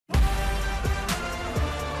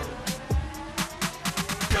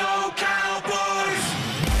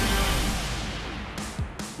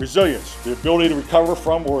Resilience, the ability to recover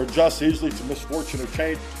from or adjust easily to misfortune or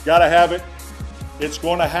change. Got to have it. It's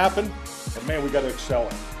going to happen, but man, we got to excel in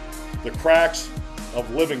it. The cracks of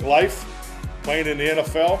living life, playing in the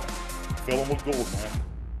NFL, fill them with gold, man.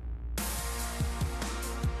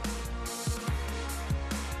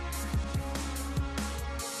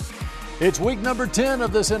 It's week number 10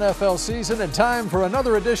 of this NFL season and time for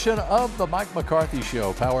another edition of the Mike McCarthy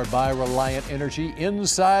Show, powered by Reliant Energy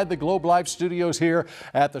inside the Globe Life studios here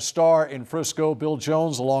at the Star in Frisco. Bill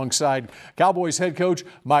Jones alongside Cowboys head coach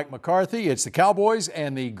Mike McCarthy. It's the Cowboys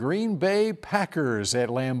and the Green Bay Packers at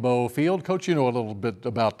Lambeau Field. Coach, you know a little bit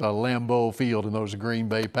about Lambeau Field and those Green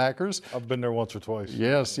Bay Packers. I've been there once or twice.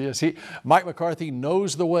 Yes. Mike McCarthy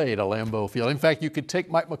knows the way to Lambeau Field. In fact, you could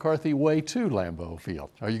take Mike McCarthy way to Lambeau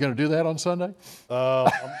Field. Are you going to do that on Sunday?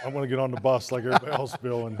 I'm going to get on the bus like everybody else,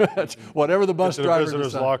 Bill, and whatever the bus driver decides.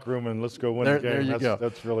 Visitor's locker room and let's go win the game. There you go.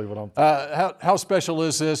 That's really what I'm. How special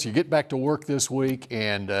is this? You get back to work this week,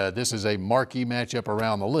 and this is a marquee matchup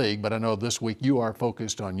around the league. But I know this week you are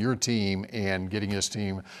focused on your team and getting this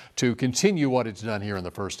team to continue what it's done here in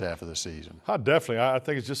the first half of the season. Definitely. I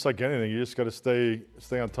think it's just like anything. You just got to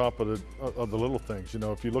stay on top of the little things. You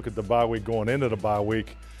know, if you look at the bye week going into the bye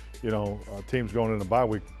week, you know, teams going into the bye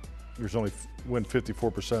week, there's only win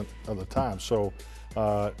 54% of the time. So,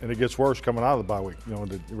 and it gets worse coming out of the bye week. You know,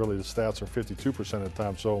 really the stats are 52% of the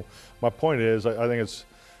time. So my point is, I think it's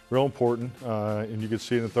real important, and you can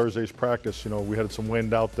see it in Thursday's practice. You know, we had some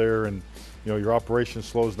wind out there, and you know your operation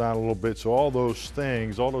slows down a little bit. So all those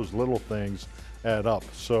things, all those little things, add up.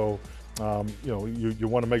 So you know, you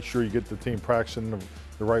want to make sure you get the team practicing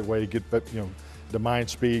the right way, get the mind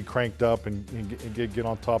speed cranked up and get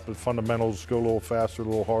on top of the fundamentals, go a little faster, a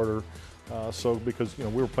little harder. So because you know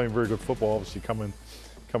we were playing very good football, obviously coming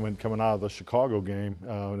out of the Chicago game,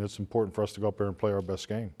 and it's important for us to go up there and play our best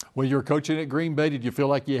game. When you were coaching at Green Bay, did you feel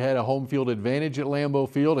like you had a home field advantage at Lambeau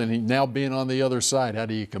Field? And now being on the other side, how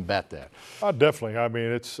do you combat that? Definitely. I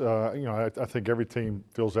mean, it's you know I think every team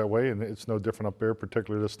feels that way, and it's no different up there,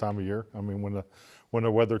 particularly this time of year. I mean, when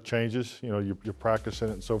the weather changes, you know you're practicing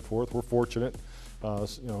it and so forth. We're fortunate. You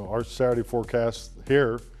know, our Saturday forecast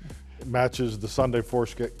here matches the Sunday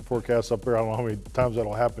forecast up there. I don't know how many times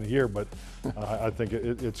that'll happen here, but I think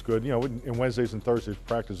it's good. You know, in Wednesdays and Thursdays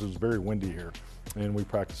practice, it was very windy here, and we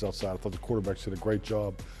practiced outside. I thought the quarterbacks did a great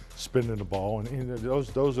job spinning the ball, and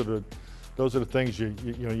those are the things you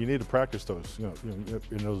need to practice those. You know,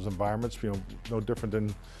 in those environments. You know, no different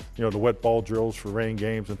than the wet ball drills for rain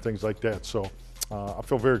games and things like that. So I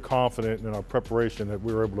feel very confident in our preparation that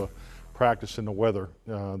we were able to practice in the weather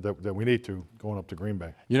that we need to going up to Green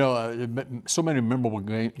Bay. You know, so many memorable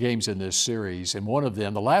games in this series, and one of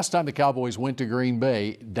them, the last time the Cowboys went to Green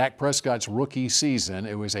Bay, Dak Prescott's rookie season,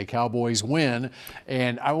 it was a Cowboys win,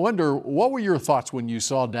 and I wonder, what were your thoughts when you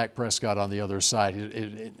saw Dak Prescott on the other side,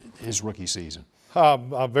 his rookie season?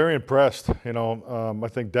 I'm very impressed. You know, I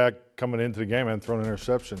think Dak coming into the game hadn't thrown an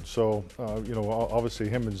interception, so you know, obviously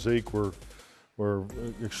him and Zeke were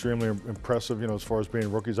extremely impressive, you know, as far as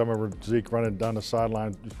being rookies. I remember Zeke running down the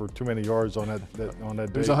sideline for too many yards on that day.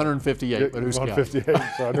 It was 158, but who's counting?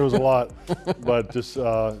 158, so I knew it was a lot. But just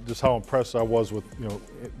how impressed I was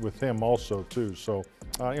with him also too. So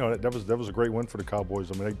you know, that was a great win for the Cowboys.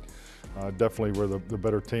 I mean, they definitely were the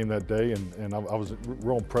better team that day, and I was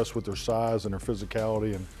real impressed with their size and their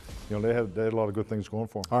physicality, and you know, they had a lot of good things going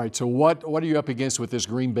for them. All right, so what are you up against with this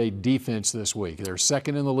Green Bay defense this week? They're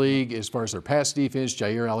second in the league as far as their pass defense.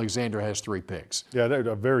 Jair Alexander has 3 picks. Yeah,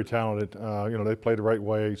 they're very talented. You know, they play the right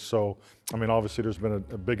way. So, I mean, obviously there's been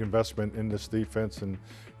a big investment in this defense, and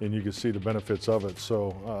you can see the benefits of it.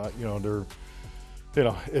 So, you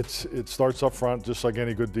know, it starts up front just like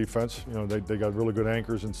any good defense. You know, they got really good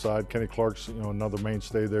anchors inside. Kenny Clark's, you know, another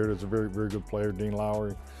mainstay there. There's a very, very good player. Dean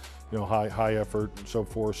Lowry, you know, high effort and so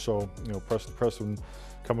forth. So, you know, Preston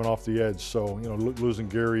coming off the edge. So, you know, losing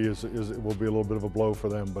Gary will be a little bit of a blow for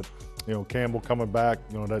them. But, you know, Campbell coming back,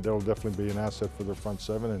 you know, that'll definitely be an asset for their front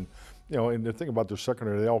seven. And, you know, and the thing about their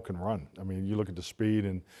secondary, they all can run. I mean, you look at the speed,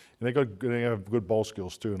 and they have good ball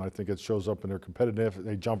skills too. And I think it shows up in their competitive.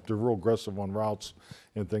 They're real aggressive on routes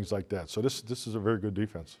and things like that. So this is a very good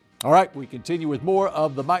defense. All right, we continue with more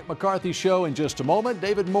of the Mike McCarthy Show in just a moment.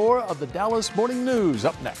 David Moore of the Dallas Morning News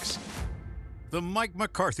up next. The Mike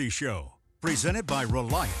McCarthy Show, presented by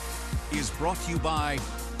Reliant, is brought to you by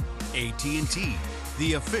AT&T,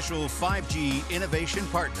 the official 5G innovation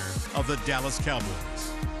partner of the Dallas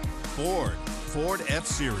Cowboys. Ford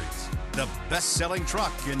F-Series, the best-selling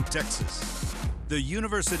truck in Texas. The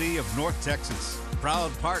University of North Texas,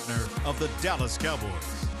 proud partner of the Dallas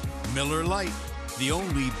Cowboys. Miller Lite, the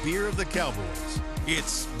only beer of the Cowboys.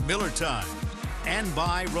 It's Miller time. and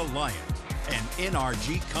by Reliant, an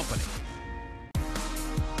NRG company.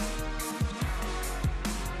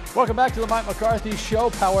 Welcome back to the Mike McCarthy Show,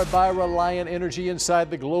 powered by Reliant Energy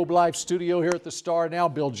inside the Globe Life studio here at the Star. Now,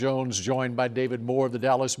 Bill Jones, joined by David Moore of the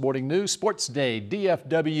Dallas Morning News, Sports Day,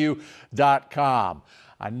 DFW.com.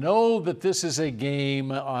 I know that this is a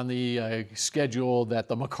game on the schedule that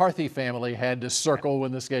the McCarthy family had to circle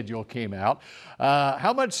when the schedule came out.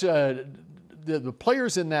 How much the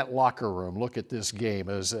players in that locker room look at this game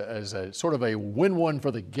as a sort of a win-one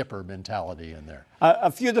for the Gipper mentality in there?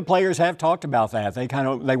 A few of the players have talked about that. They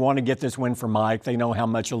want to get this win for Mike. They know how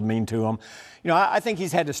much it'll mean to him. You know, I think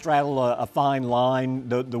he's had to straddle a fine line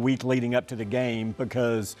the week leading up to the game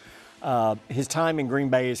because his time in Green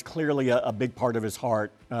Bay is clearly a big part of his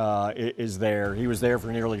heart is there. He was there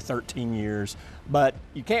for nearly 13 years. But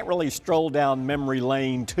you can't really stroll down memory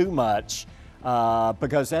lane too much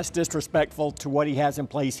because that's disrespectful to what he has in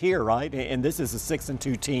place here, right? And this is a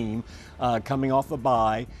 6-2 team coming off a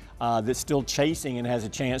bye that's still chasing and has a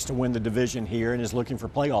chance to win the division here and is looking for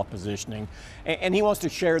playoff positioning. And he wants to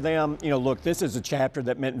share them, you know, look, this is a chapter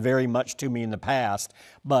that meant very much to me in the past,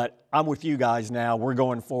 but I'm with you guys now. We're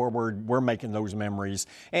going forward. We're making those memories.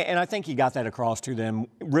 And I think he got that across to them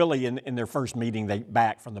really in their first meeting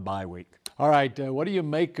back from the bye week. All right, what do you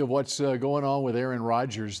make of what's going on with Aaron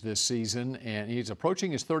Rodgers this season? And he's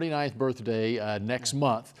approaching his 39th birthday next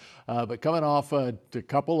month, but coming off a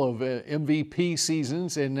couple of MVP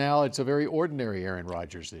seasons, and now it's a very ordinary Aaron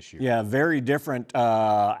Rodgers this year. Yeah, very different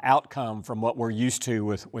outcome from what we're used to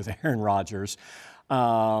with Aaron Rodgers.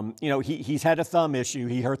 You know, he's had a thumb issue.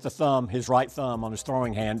 He hurt his right thumb on his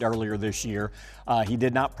throwing hand earlier this year. He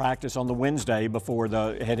did not practice on the Wednesday before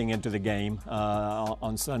heading into the game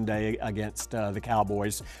on Sunday against the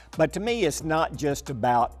Cowboys. But to me, it's not just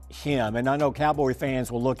about him. And I know Cowboy fans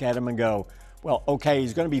will look at him and go, well, okay,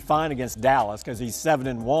 he's going to be fine against Dallas because he's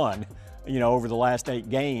 7-1, you know, over the last 8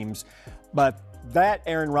 games. But that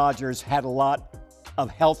Aaron Rodgers had a lot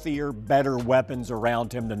of healthier, better weapons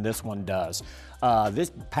around him than this one does.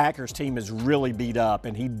 This Packers team is really beat up,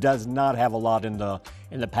 and he does not have a lot in the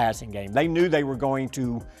passing game. They knew they were going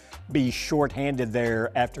to be shorthanded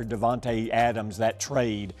there after Devontae Adams, that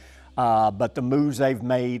trade. But the moves they've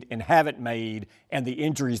made and haven't made and the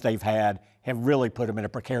injuries they've had have really put them in a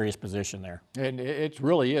precarious position there. And it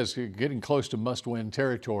really is getting close to must-win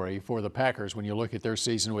territory for the Packers when you look at their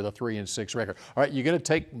season with a 3-6 record. All right, you going to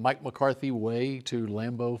take Mike McCarthy way to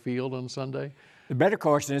Lambeau Field on Sunday? The better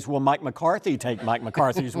question is, will Mike McCarthy take Mike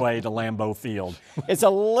McCarthy's way to Lambeau Field? It's a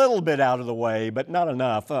little bit out of the way, but not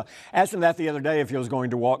enough. Asked him that the other day if he was going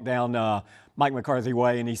to walk down Mike McCarthy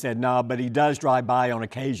way, and he said no, but he does drive by on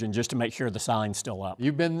occasion just to make sure the sign's still up.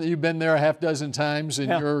 You've been there a half dozen times in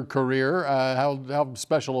your career. How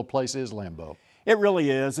special a place is Lambeau? It really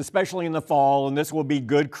is, especially in the fall, and this will be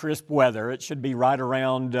good, crisp weather. It should be right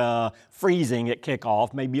around freezing at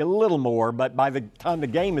kickoff, maybe a little more, but by the time the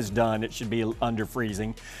game is done, it should be under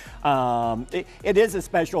freezing. It is a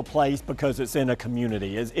special place because it's in a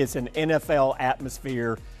community. It's an NFL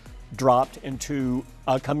atmosphere dropped into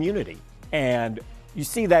a community. And you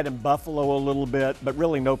see that in Buffalo a little bit, but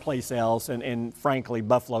really no place else. And frankly,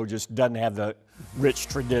 Buffalo just doesn't have the rich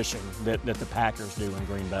tradition that the Packers do in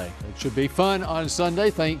Green Bay. It should be fun on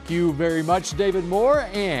Sunday. Thank you very much, David Moore.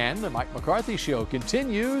 And the Mike McCarthy Show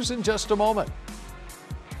continues in just a moment.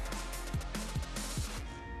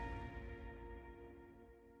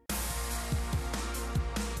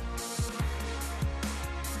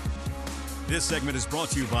 This segment is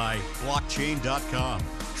brought to you by Blockchain.com.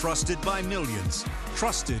 Trusted by millions.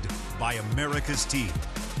 Trusted by America's team.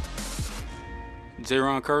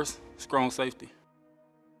 J-Ron Curse, strong safety.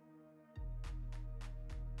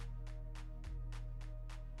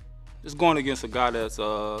 Just going against a guy that's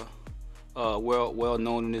well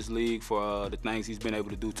known in this league for the things he's been able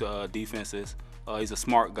to do to defenses. He's a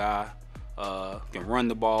smart guy. Can run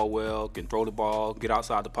the ball well, can throw the ball, get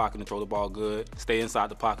outside the pocket and throw the ball good, stay inside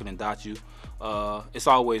the pocket and dot you. It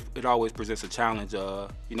always presents a challenge,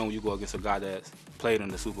 you know, when you go against a guy that's played in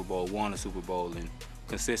the Super Bowl, won the Super Bowl, and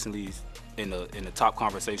consistently in the top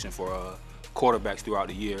conversation for quarterbacks throughout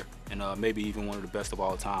the year, and maybe even one of the best of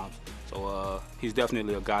all times. So he's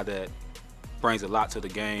definitely a guy that brings a lot to the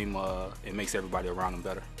game and makes everybody around him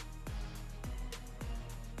better.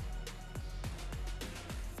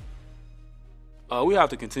 We have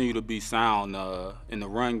to continue to be sound in the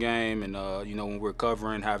run game, and you know, when we're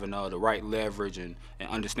covering, having the right leverage and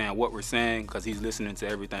understand what we're saying, because he's listening to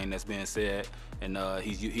everything that's being said, and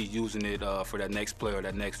he's using it for that next play or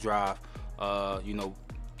that next drive. You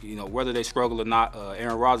know, whether they struggle or not,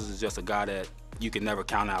 Aaron Rodgers is just a guy that you can never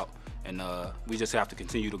count out. And we just have to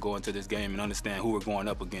continue to go into this game and understand who we're going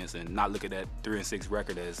up against, and not look at that 3-6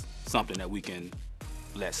 record as something that we can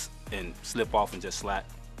let and slip off and just slack.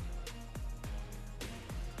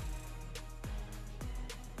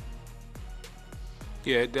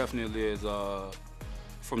 Yeah, it definitely is.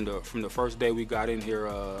 From the first day we got in here,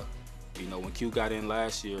 you know, when Q got in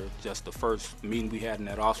last year, just the first meeting we had in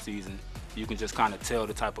that off season, you can just kind of tell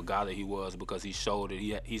the type of guy that he was, because he showed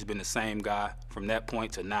it. He's been the same guy from that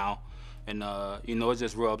point to now, and you know, it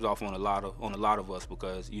just rubs off on a lot of us,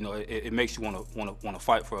 because you know it makes you want to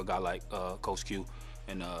fight for a guy like Coach Q,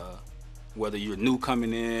 and whether you're new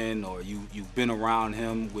coming in or you've been around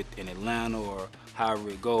him in Atlanta or however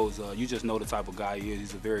it goes, you just know the type of guy he is.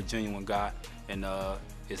 He's a very genuine guy, and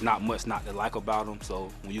there's not much not to like about him. So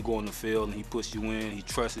when you go on the field and he puts you in, he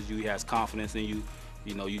trusts you, he has confidence in you,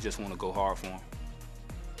 you know, you just want to go hard for him.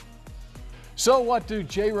 So what do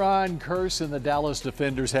J-Ron Kearse and the Dallas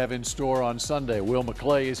Defenders have in store on Sunday? Will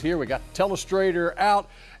McClay is here. We got Telestrator out,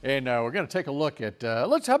 and we're going to take a look at,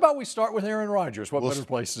 how about we start with Aaron Rodgers? What better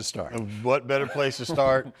place to start? What better place to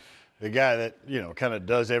start? The guy that, you know, kind of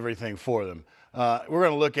does everything for them. We're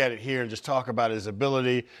going to look at it here and just talk about his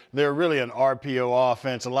ability. They're really an RPO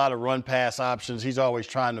offense, a lot of run-pass options. He's always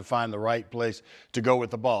trying to find the right place to go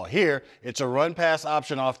with the ball. Here, it's a run-pass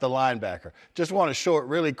option off the linebacker. Just want to show it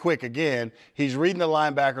really quick again. He's reading the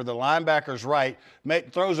linebacker's right,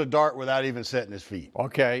 throws a dart without even setting his feet.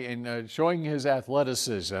 Okay, and showing his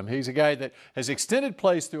athleticism. He's a guy that has extended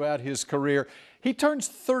plays throughout his career. He turns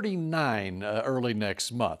 39 early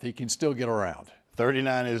next month. He can still get around.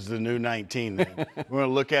 39 is the new 19. We're going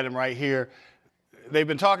to look at him right here. They've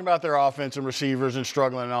been talking about their offense and receivers and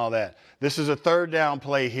struggling and all that. This is a third down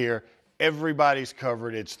play here. Everybody's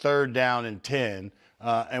covered. It's 3rd down and 10.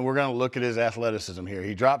 And we're going to look at his athleticism here.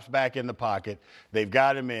 He drops back in the pocket. They've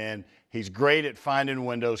got him in. He's great at finding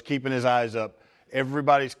windows, keeping his eyes up.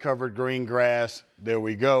 Everybody's covered, green grass. There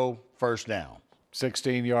we go. 1st down.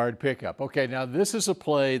 16-yard pickup. Okay, now this is a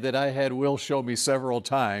play that I had Will show me several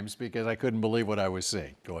times because I couldn't believe what I was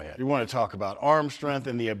seeing. Go ahead. You want to talk about arm strength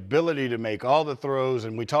and the ability to make all the throws,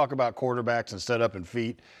 and we talk about quarterbacks and set up and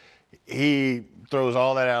feet. He throws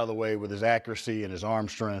all that out of the way with his accuracy and his arm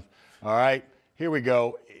strength. All right, here we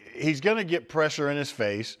go. He's going to get pressure in his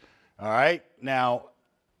face. All right, now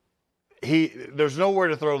there's nowhere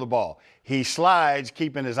to throw the ball. He slides,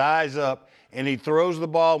 keeping his eyes up, and he throws the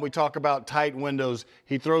ball. We talk about tight windows.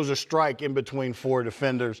 He throws a strike in between 4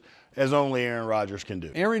 defenders, as only Aaron Rodgers can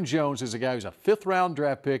do. Aaron Jones is a guy who's a 5th-round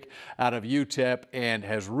draft pick out of UTEP and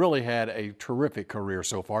has really had a terrific career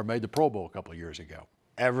so far. Made the Pro Bowl a couple of years ago.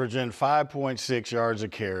 Averaging 5.6 yards a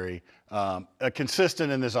carry.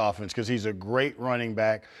 Consistent in this offense because he's a great running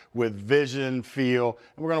back with vision, feel.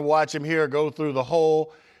 And we're going to watch him here go through the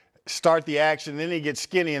hole, start the action, then he gets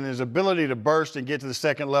skinny, and his ability to burst and get to the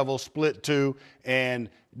second level, split 2, and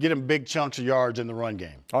get him big chunks of yards in the run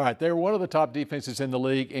game. All right, they're one of the top defenses in the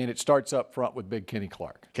league, and it starts up front with big Kenny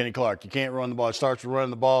Clark. Kenny Clark, you can't run the ball. It starts with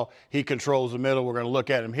running the ball. He controls the middle. We're going to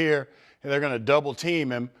look at him here. And they're going to double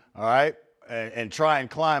team him, all right, and try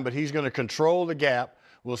and climb, but he's going to control the gap.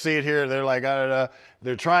 We'll see it here. They're like,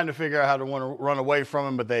 they're trying to figure out how to want to run away from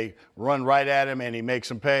him, but they run right at him, and he makes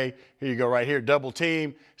them pay. Here you go right here. Double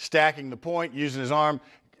team, stacking the point, using his arm.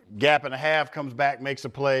 Gap and a half, comes back, makes a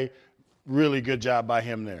play. Really good job by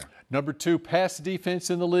him there. Number 2 pass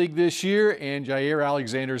defense in the league this year, and Jair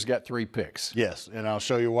Alexander's got 3 picks. Yes, and I'll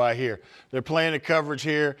show you why here. They're playing the coverage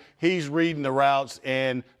here. He's reading the routes,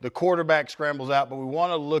 and the quarterback scrambles out, but we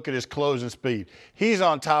want to look at his closing speed. He's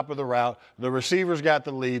on top of the route. The receiver's got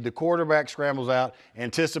the lead. The quarterback scrambles out,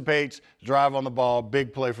 anticipates, drive on the ball.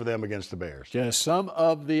 Big play for them against the Bears. Just some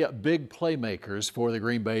of the big playmakers for the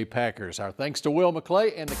Green Bay Packers. Our thanks to Will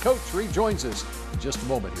McClay, and the coach rejoins us in just a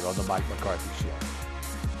moment here on the Mike McCarthy Show.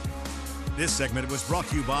 This segment was brought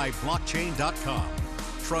to you by Blockchain.com.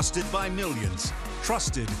 Trusted by millions.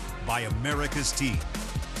 Trusted by America's team.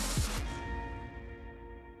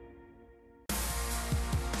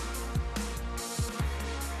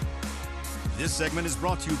 This segment is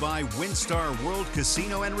brought to you by WinStar World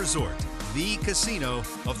Casino and Resort, the casino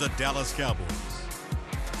of the Dallas Cowboys.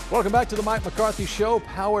 Welcome back to the Mike McCarthy Show,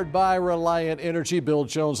 powered by Reliant Energy. Bill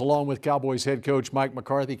Jones along with Cowboys head coach Mike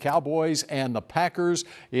McCarthy. Cowboys and the Packers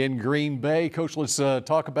in Green Bay. Coach, let's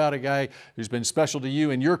talk about a guy who's been special to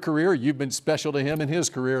you in your career. You've been special to him in his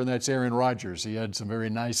career, and that's Aaron Rodgers. He had some very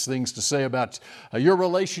nice things to say about your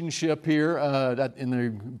relationship here in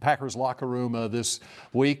the Packers locker room this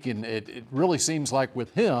week, and it really seems like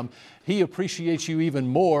with him, he appreciates you even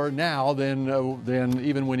more now than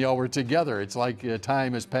even when y'all were together. It's like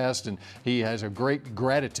time has passed, and he has a great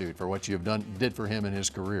gratitude for what you did for him in his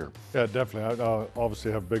career. Yeah, definitely. I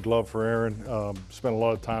obviously have big love for Aaron. Spent a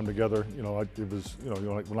lot of time together. Like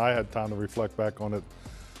when I had time to reflect back on it,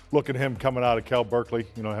 look at him coming out of Cal Berkeley,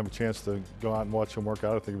 have a chance to go out and watch him work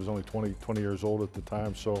out. I think he was only 20 years old at the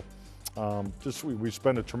time. So we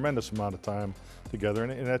spend a tremendous amount of time together,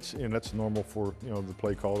 and that's normal for the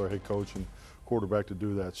play caller, head coach, and quarterback to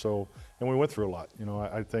do that. So, and we went through a lot.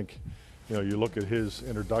 I think you look at his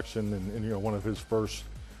introduction, and one of his first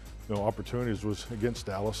opportunities was against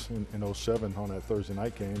Dallas in 07 on that Thursday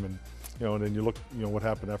night game, and then you look what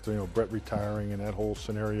happened after Brett retiring and that whole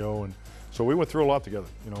scenario, and so we went through a lot together.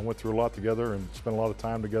 Went through a lot together and spent a lot of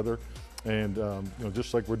time together. And,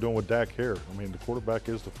 just like we're doing with Dak here, the quarterback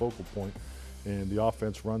is the focal point, and the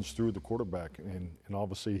offense runs through the quarterback. And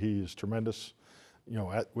obviously he is tremendous,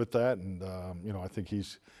 with that. And, I think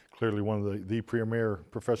he's clearly one of the premier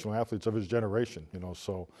professional athletes of his generation,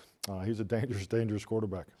 so he's a dangerous, dangerous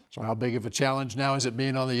quarterback. So how big of a challenge now is it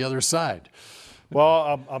being on the other side?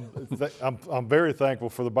 Well, I'm very thankful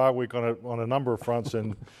for the bye week on a number of fronts,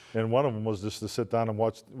 and one of them was just to sit down and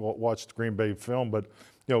watch the Greenbay film, but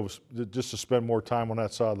just to spend more time on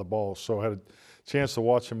that side of the ball. So I had a chance to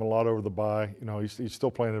watch him a lot over the bye. He's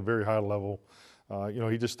still playing at a very high level.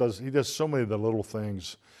 He does so many of the little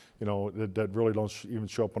things, that really don't even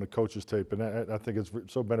show up on a coach's tape, and I think it's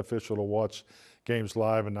so beneficial to watch games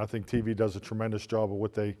live, and I think TV does a tremendous job of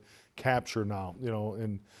what they capture now,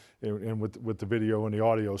 and with the video and the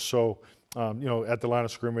audio. So, at the line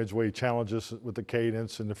of scrimmage, where he challenges with the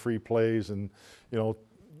cadence and the free plays, and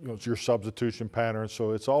it's your substitution pattern.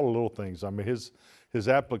 So it's all the little things. His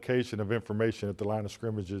application of information at the line of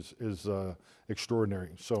scrimmage is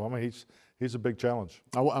extraordinary. So he's a big challenge.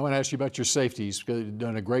 I want to ask you about your safeties. He's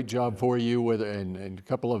done a great job for you and a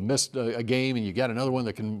couple have missed a game, and you got another one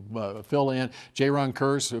that can fill in. Jaron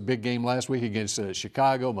Kearse, a big game last week against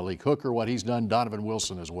Chicago. Malik Hooker, what he's done. Donovan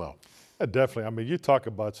Wilson as well. Yeah, definitely. You talk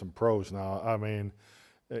about some pros now.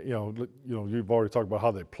 You've already talked about how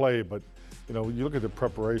they play, but you look at the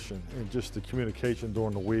preparation and just the communication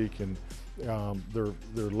during the week, and their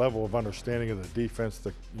level of understanding of the defense,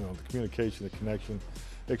 the communication, the connection,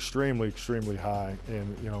 extremely, extremely high.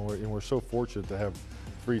 And we're so fortunate to have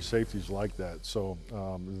three safeties like that. So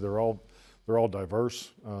they're all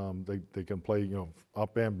diverse. They can play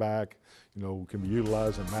up and back. Can be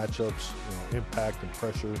utilized in matchups, impact and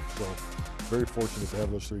pressure. So very fortunate to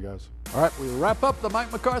have those three guys. All right, we'll wrap up the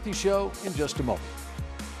Mike McCarthy Show in just a moment.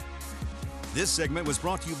 This segment was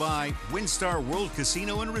brought to you by WinStar World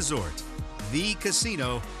Casino and Resort, the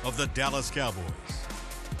casino of the Dallas Cowboys.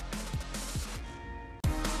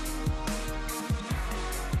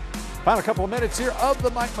 Final couple of minutes here of the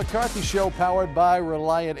Mike McCarthy Show, powered by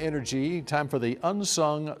Reliant Energy. Time for the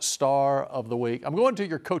Unsung Star of the Week. I'm going to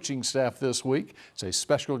your coaching staff this week. It's a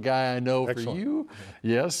special guy I know for you.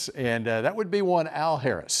 Yes, and that would be one Al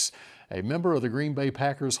Harris, a member of the Green Bay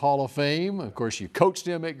Packers Hall of Fame. Of course, you coached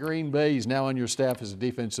him at Green Bay. He's now on your staff as a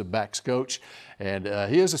defensive backs coach. And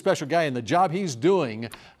he is a special guy, and the job he's doing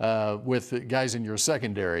with guys in your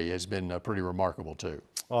secondary has been pretty remarkable, too.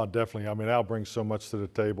 Oh, definitely. Al brings so much to the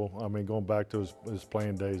table. Going back to his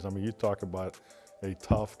playing days, you talk about a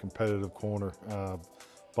tough, competitive corner,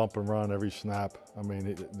 bump and run every snap.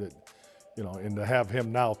 And to have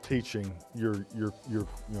him now teaching your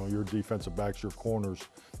defensive backs, your corners,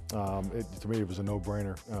 to me it was a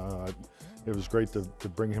no-brainer. It was great to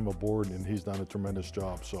bring him aboard, and he's done a tremendous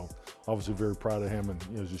job. So obviously very proud of him, and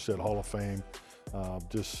as you said, Hall of Fame.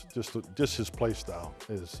 Just his play style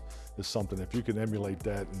is something. If you can emulate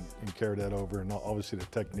that and carry that over, and obviously the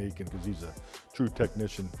technique, and because he's a true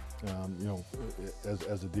technician,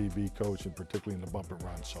 as a DB coach, and particularly in the bump and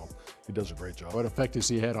run, so he does a great job. What effect has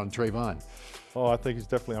he had on Trayvon? Oh, I think he's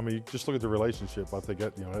definitely. You just look at the relationship. I think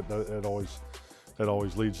that that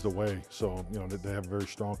always leads the way. So they have a very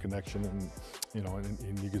strong connection, and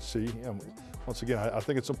and you can see. Once again, I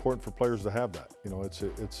think it's important for players to have that.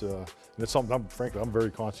 It's something I'm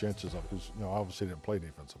very conscientious of, because I obviously didn't play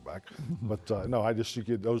defensive back, but no, you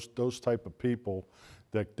get those type of people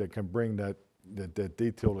that can bring that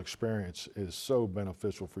detailed experience is so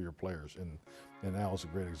beneficial for your players, and Al's a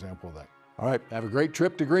great example of that. All right, have a great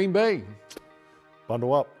trip to Green Bay.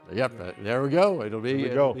 Bundle up. Yep, there we go. It'll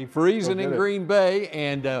be freezing in Green Bay,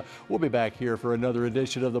 and we'll be back here for another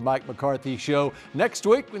edition of the Mike McCarthy Show next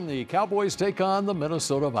week when the Cowboys take on the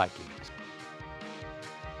Minnesota Vikings.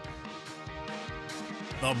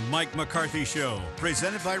 The Mike McCarthy Show,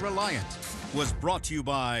 presented by Reliant, was brought to you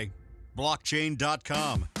by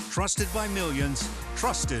Blockchain.com. Trusted by millions,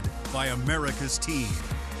 trusted by America's team.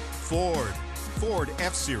 Ford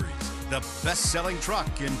F-Series, the best-selling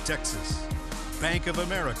truck in Texas. Bank of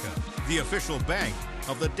America, the official bank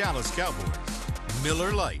of the Dallas Cowboys.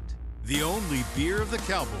 Miller Lite, the only beer of the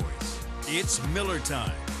Cowboys. It's Miller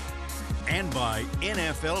time. And by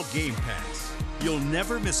NFL Game Pass. You'll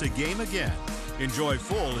never miss a game again. Enjoy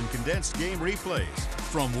full and condensed game replays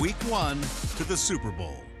from Week 1 to the Super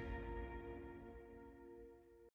Bowl.